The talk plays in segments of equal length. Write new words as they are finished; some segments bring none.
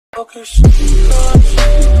Computer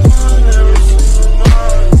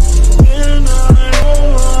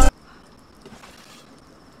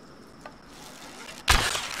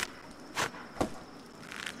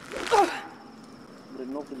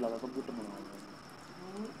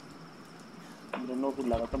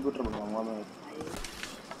बनवाऊंगा मैं।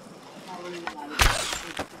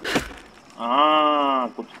 हाँ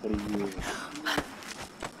कुछ करिए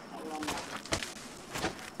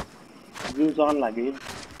व्यूज ऑन लगे।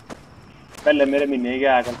 पहले मेरे महीने के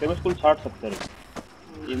आया करते मैं स्कूल 60-70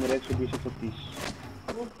 ये मेरे 120-130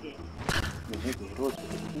 मुझे रोज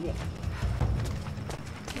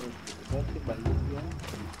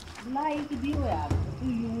लाइक भी हो यार तू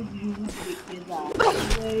यूज देखते जा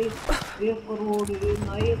 1 करोड़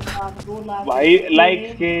 1 लाख 2 लाख भाई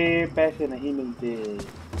लाइक्स के पैसे नहीं मिलते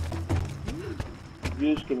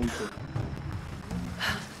व्यूज के मिलते।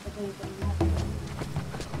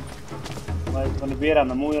 भाई मैंने बेरा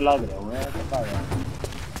ना मुंह लग रहा हूँ पता है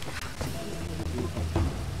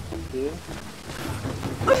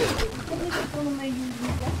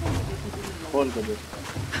खोल के दे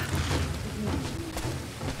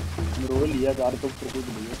रोल लिया कार तो ऊपर कूद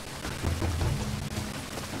लिया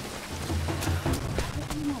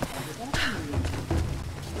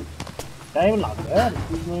टाइम लग गया यार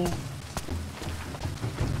इसमें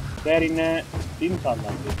कैरी ने 3 साल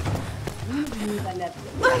लग गए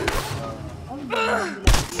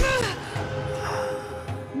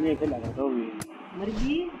ये क्या लगा तो भी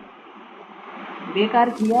मर्जी बेकार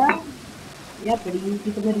किया या पड़ी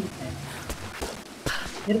की तो मेरी है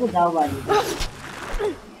मेरे को जाओ बाजी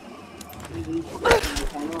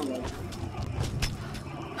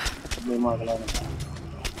दिमाग लगा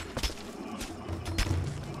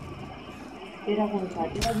तेरा कौन सा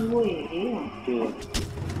तेरा वो है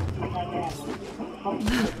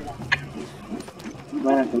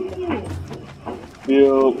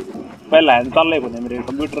पहला है चल को मेरे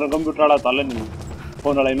कंप्यूटर वाला चल नहीं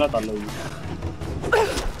फोन वाला ना चल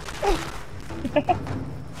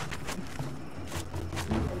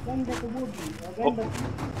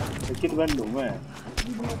कित बंद हूँ मैं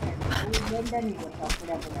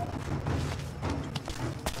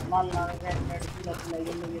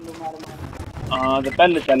हाँ तो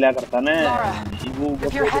पहले चलिया करता ने वो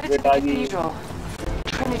बेटा की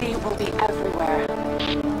Trinity will be everywhere.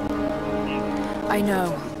 I know,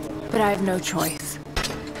 but I have no choice.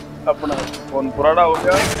 अपना फोन पुराना हो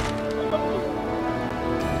गया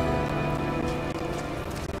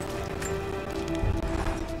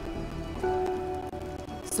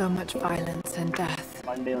So much violence and death.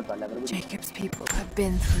 Jacob's people have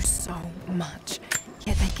been through so much,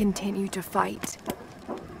 yet they continue to fight.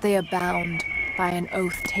 They are bound by an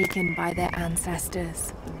oath taken by their ancestors.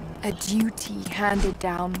 A duty handed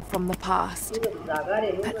down from the past.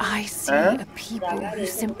 But I see a people who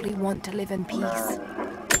simply want to live in peace.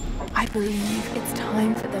 I believe it's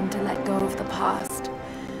time for them to let go of the past.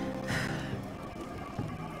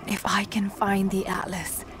 If I can find the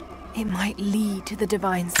Atlas, it might lead to the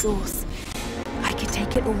divine source. I could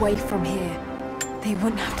take it away from here. They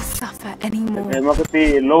wouldn't have to suffer anymore. They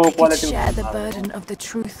could share the burden of the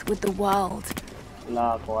truth with the world.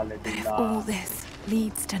 But if all this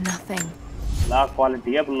leads to nothing, I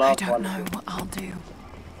don't know what I'll do.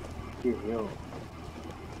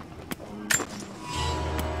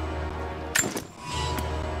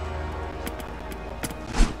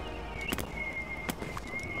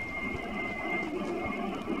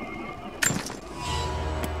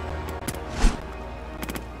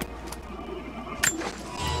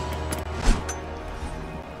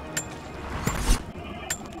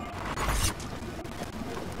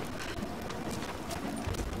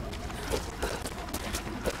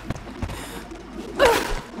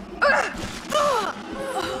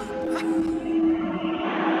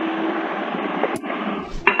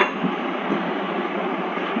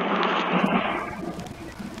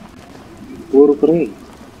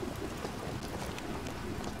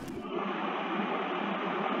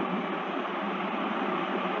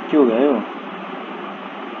 क्यों गए हो?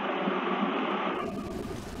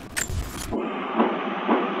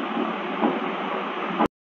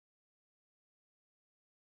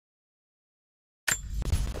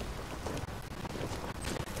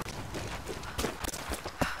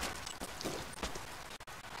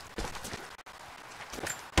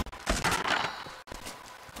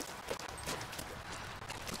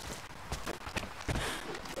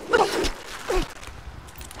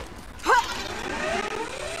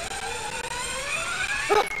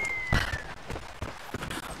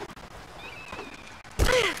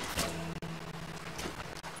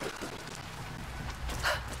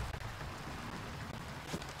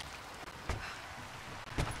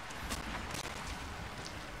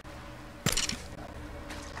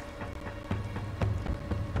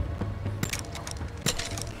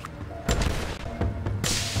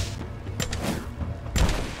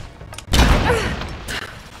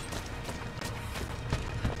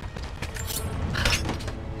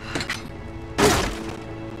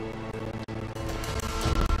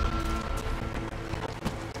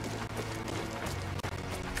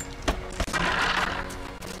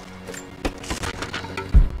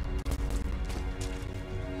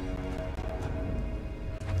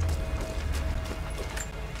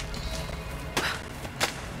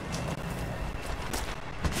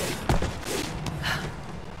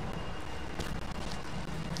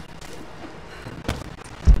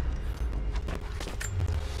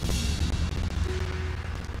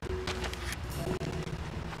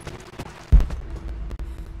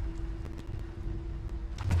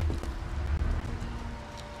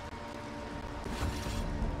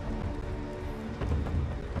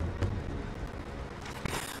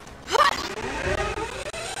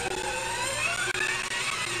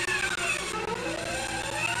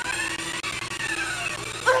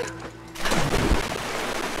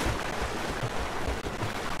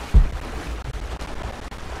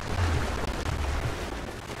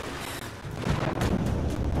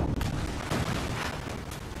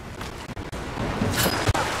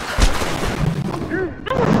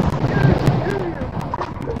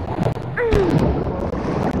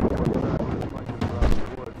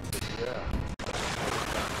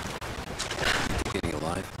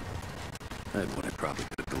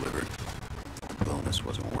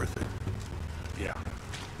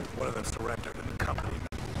 They're in the company.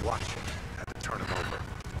 Watch it. Have to turn them over.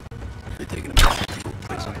 They're taking them to people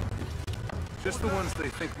prison. Just the ones they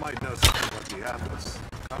think might know something about the Atlas.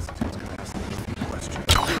 Constantine's gonna ask them a few questions.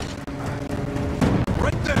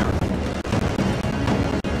 Right there!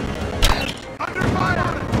 Under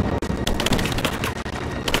fire!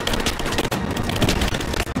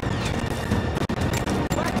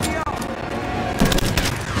 Back me up!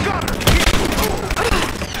 Got her!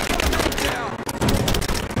 Down!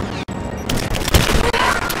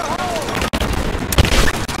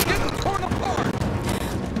 I'm getting torn apart!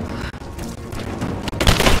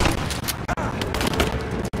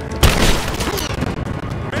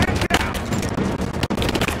 Man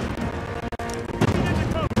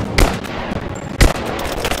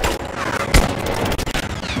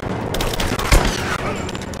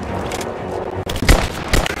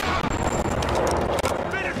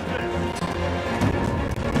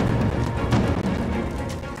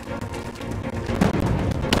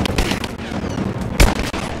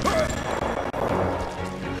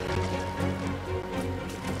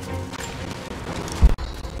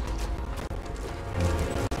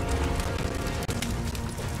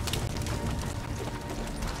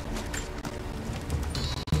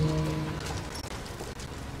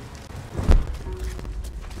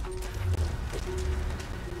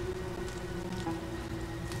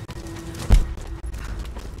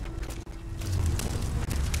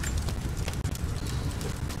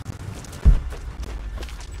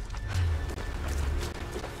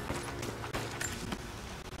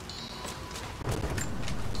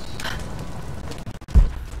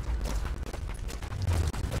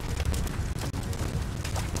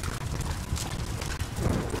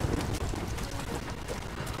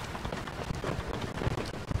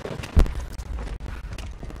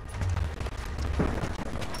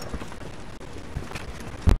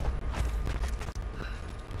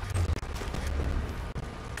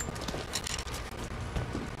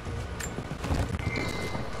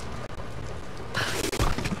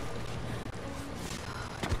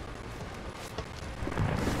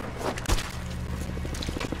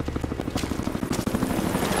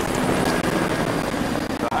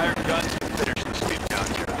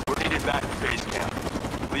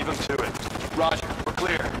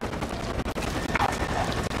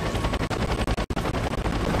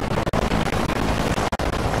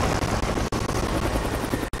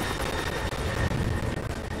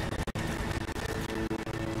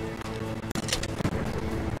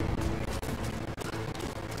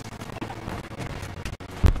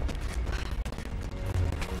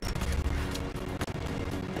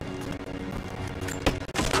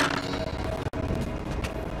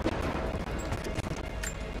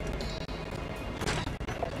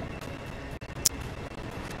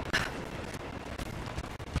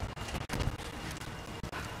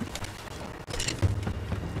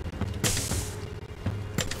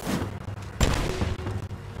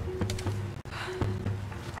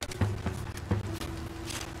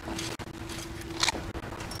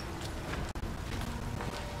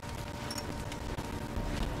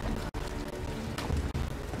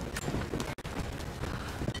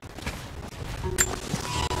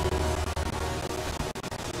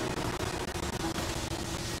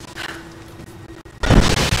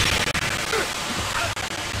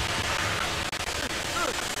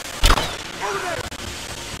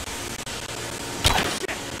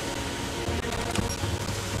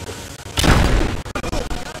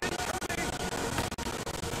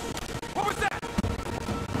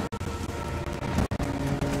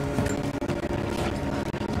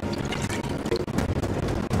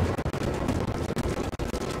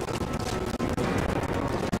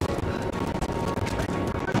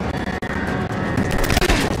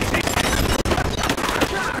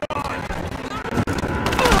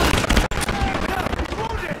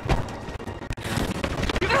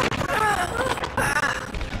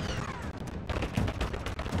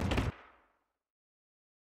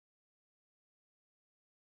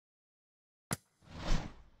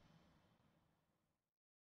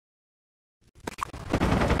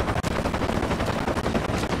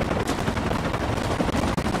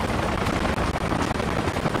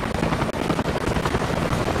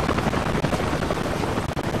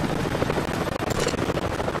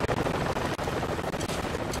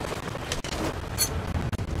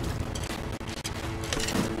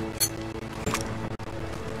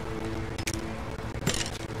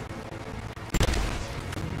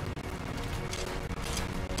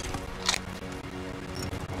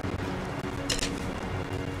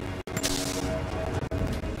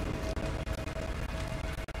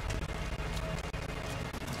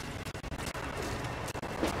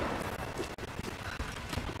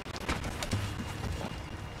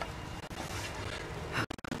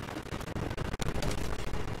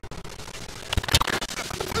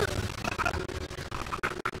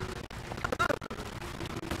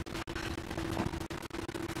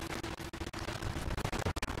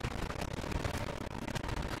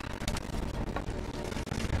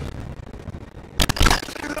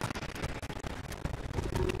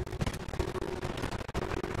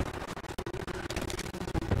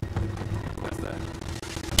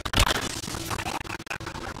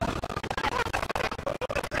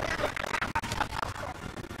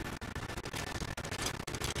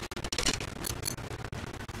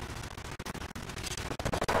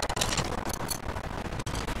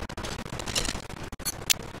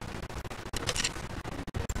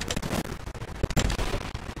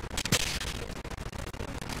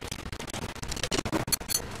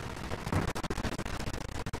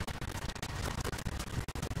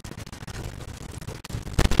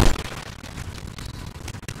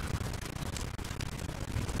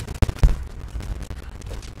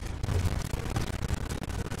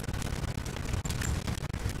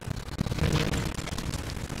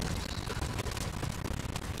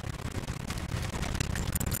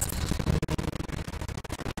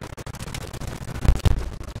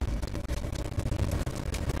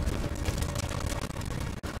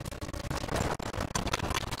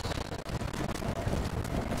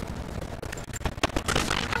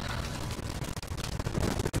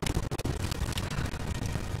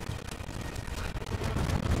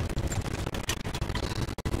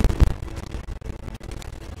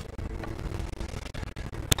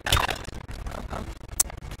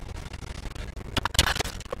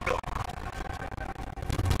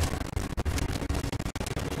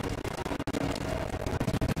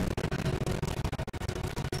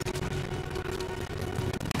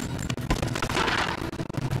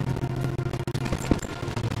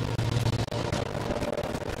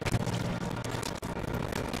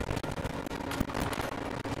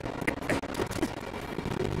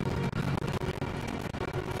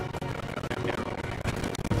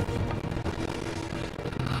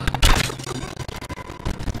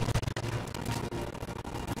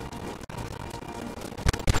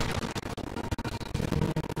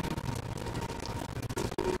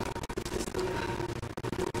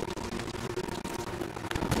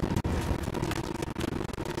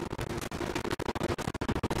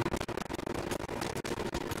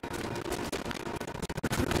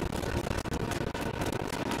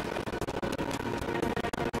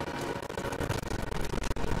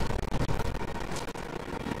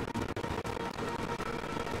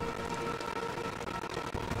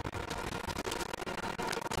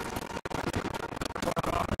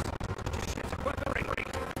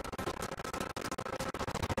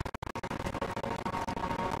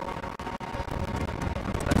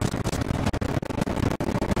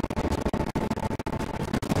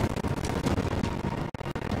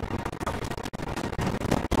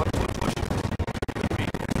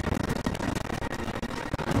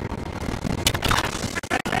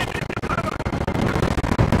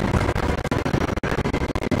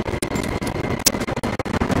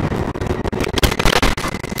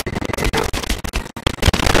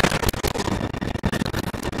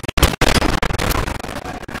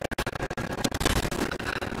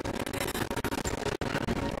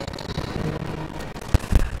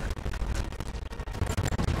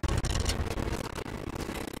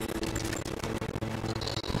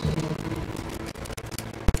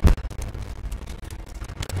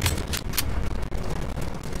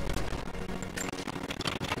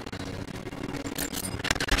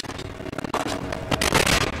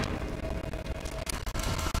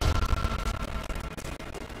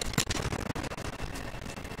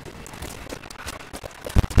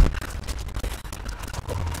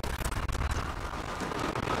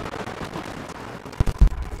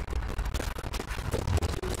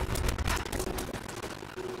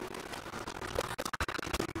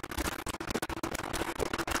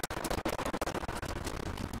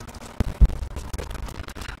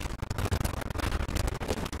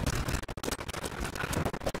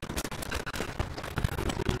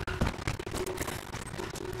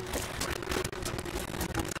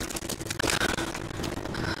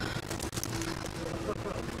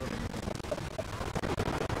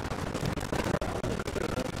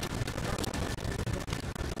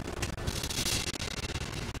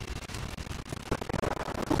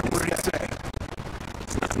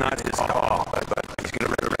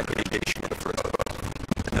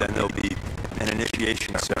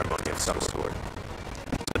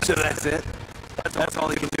That's it? That's all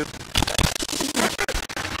he can do?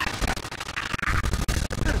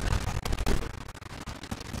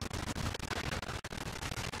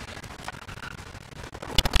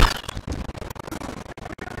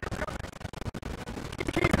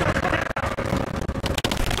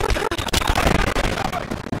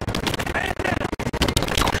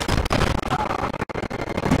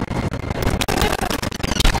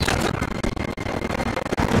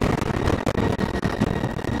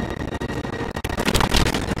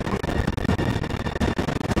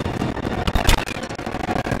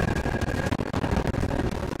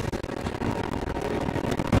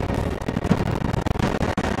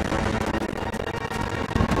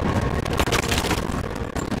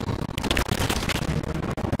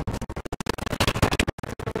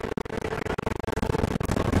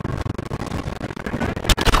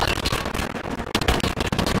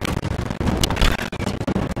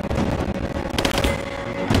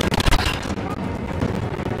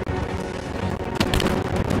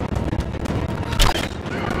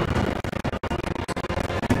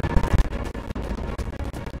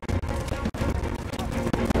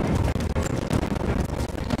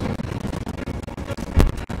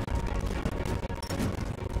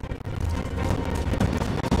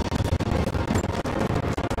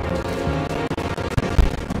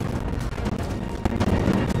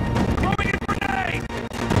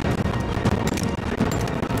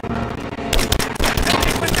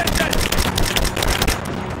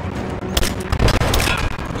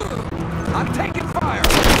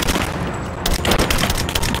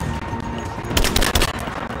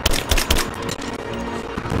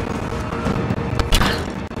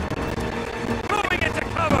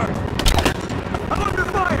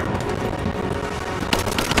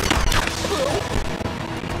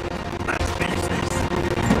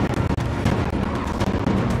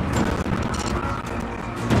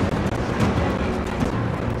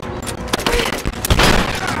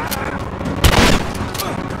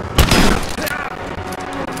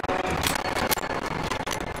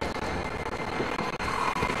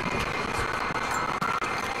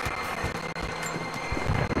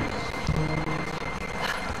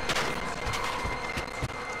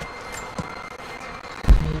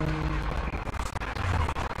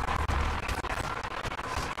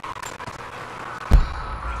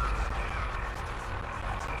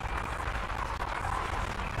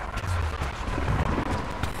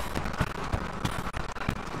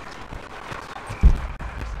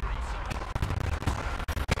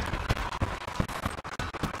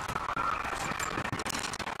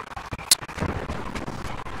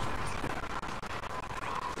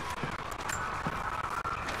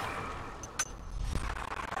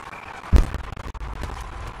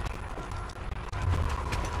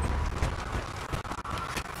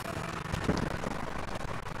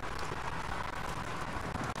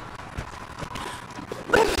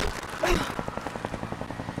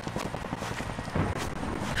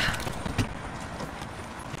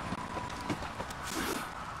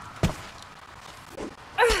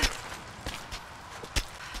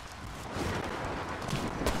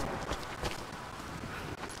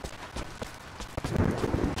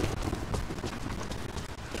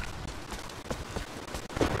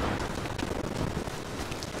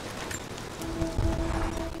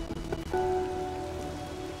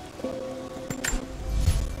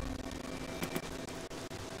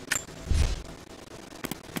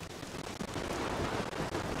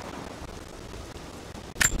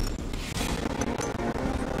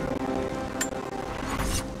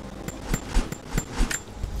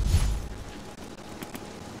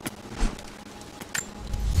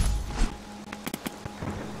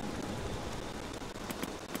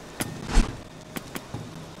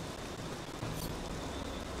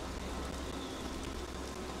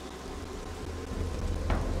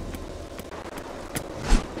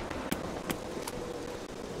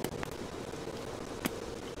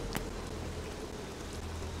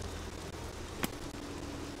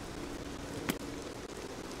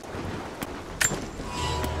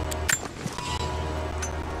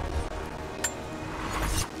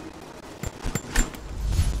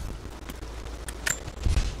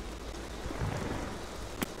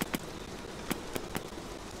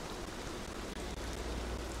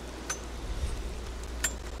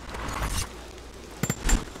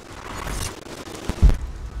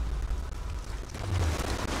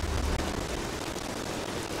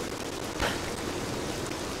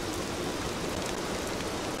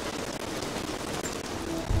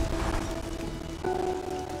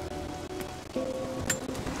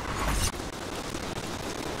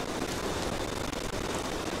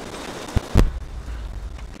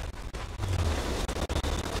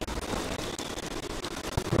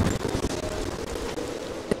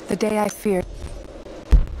 The day I feared.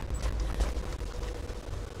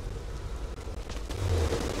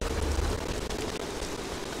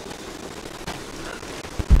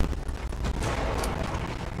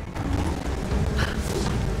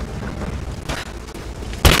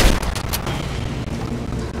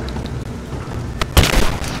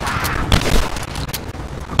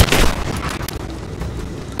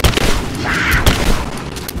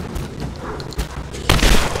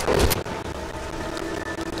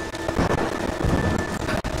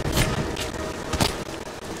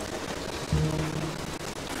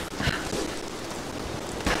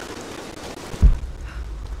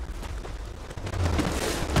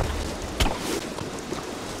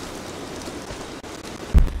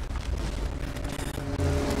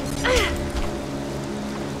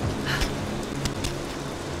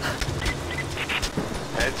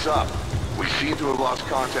 Heads up. We seem to have lost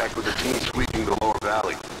contact with the team sweeping the lower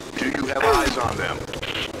valley. Do you have eyes on them?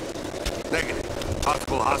 Negative.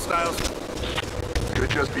 Possible hostiles?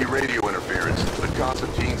 Could just be radio interference, but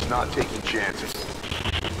Constantine's not taking chances.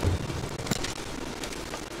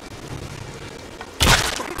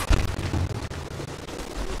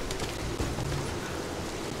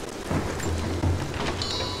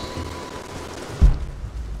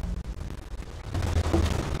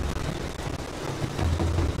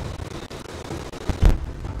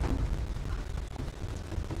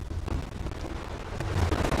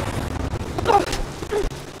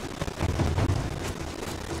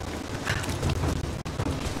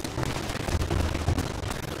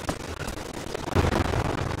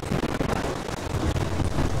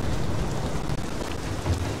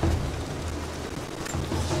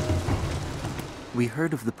 We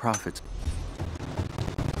heard of the prophets.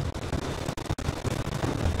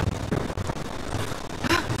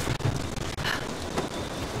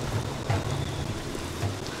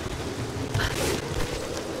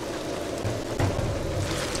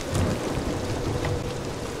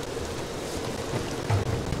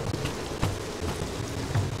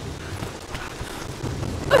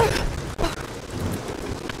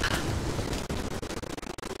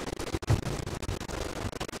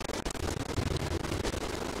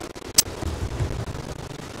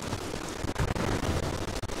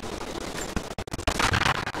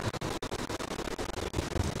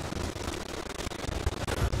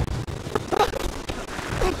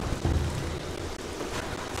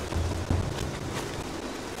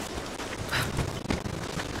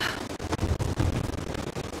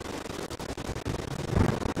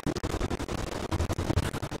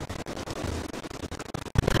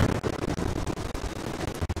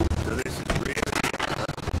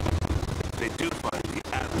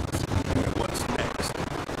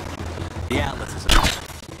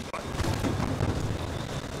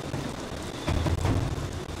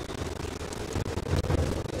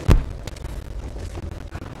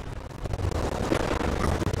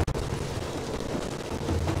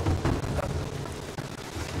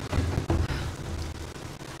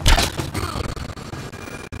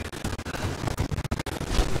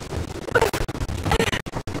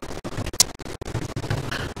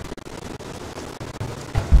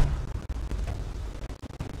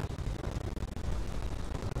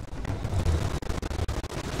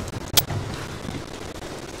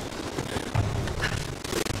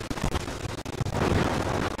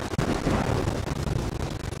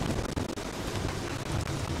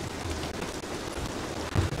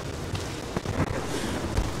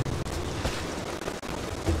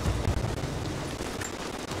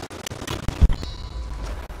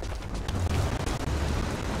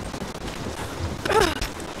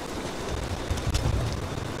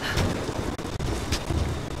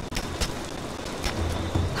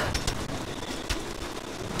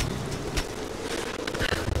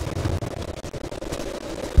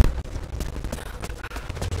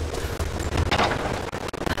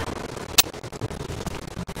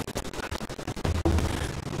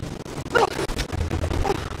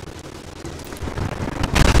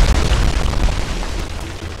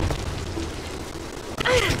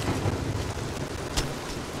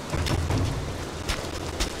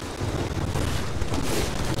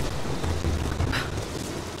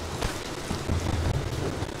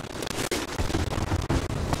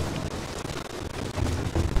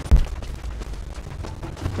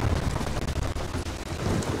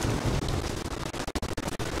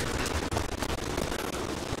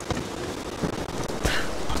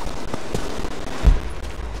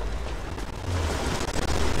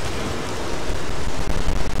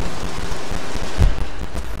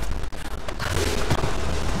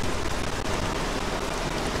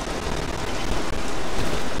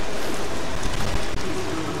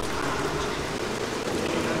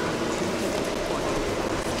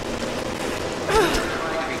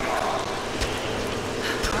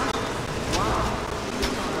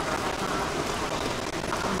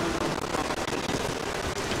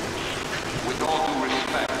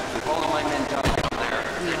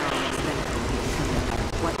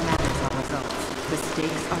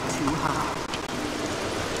 too high.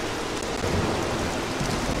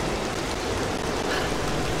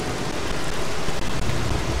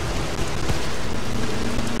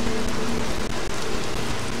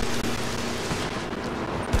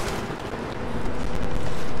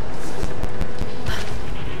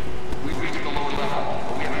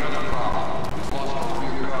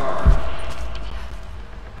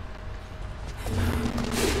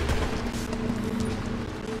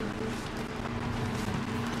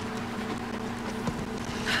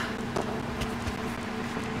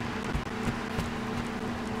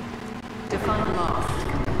 Define lost.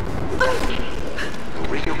 No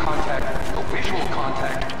radio contact, no visual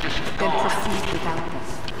contact, just Then gone. proceed without this.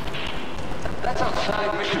 That's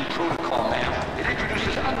outside mission protocol, ma'am. It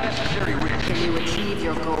introduces unnecessary risks. Can you achieve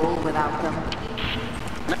your goal without them?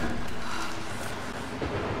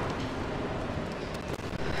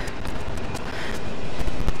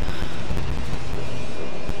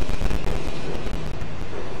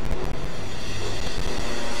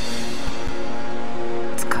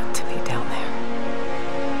 It's got to be down there.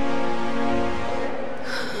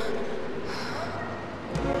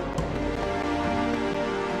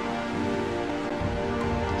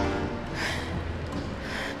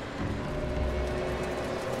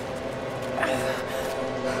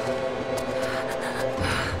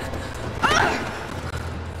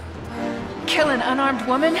 Kill an unarmed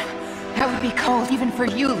woman? That would be cold even for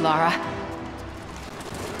you, Lara.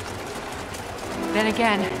 Then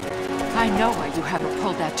again, I know why you haven't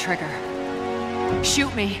pulled that trigger.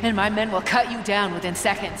 Shoot me, and my men will cut you down within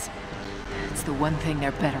seconds. It's the one thing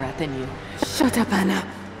they're better at than you. Shut up, Anna.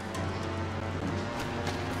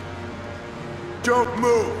 Don't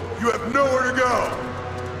move! You have nowhere to go!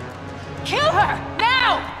 Kill her!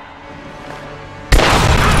 Now!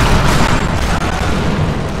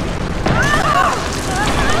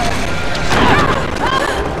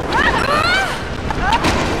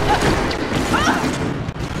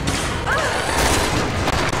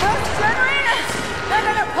 They're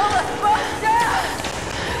gonna pull us both down!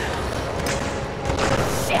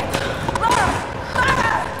 Shit! Lara!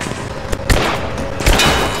 Lara!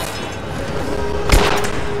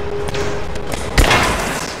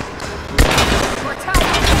 We're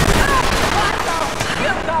tight!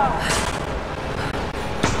 You go!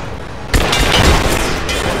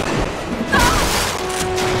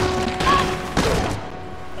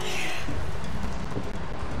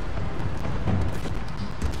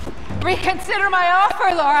 Reconsider my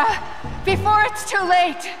offer, Lara, before it's too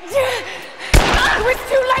late. It was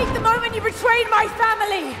too late the moment you betrayed my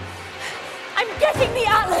family! I'm getting the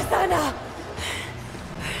Atlas, Anna!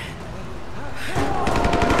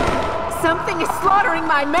 Something is slaughtering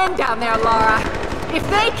my men down there, Lara. If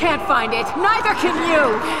they can't find it, neither can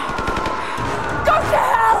you. Go to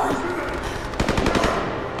hell!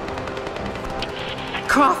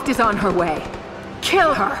 Croft is on her way.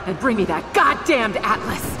 Kill her and bring me that goddamned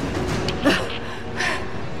Atlas.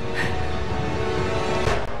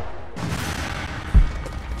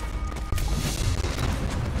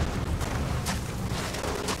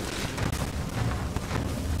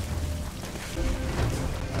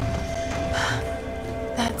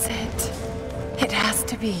 That's it. It has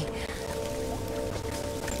to be.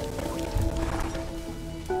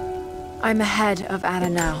 I'm ahead of Anna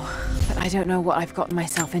now, but I don't know what I've gotten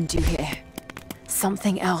myself into here.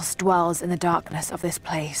 Something else dwells in the darkness of this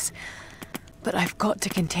place. But I've got to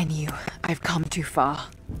continue. I've come too far.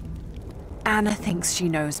 Anna thinks she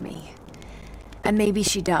knows me. And maybe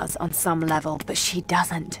she does on some level, but she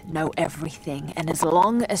doesn't know everything. And as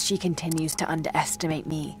long as she continues to underestimate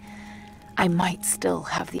me, I might still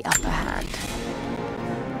have the upper hand.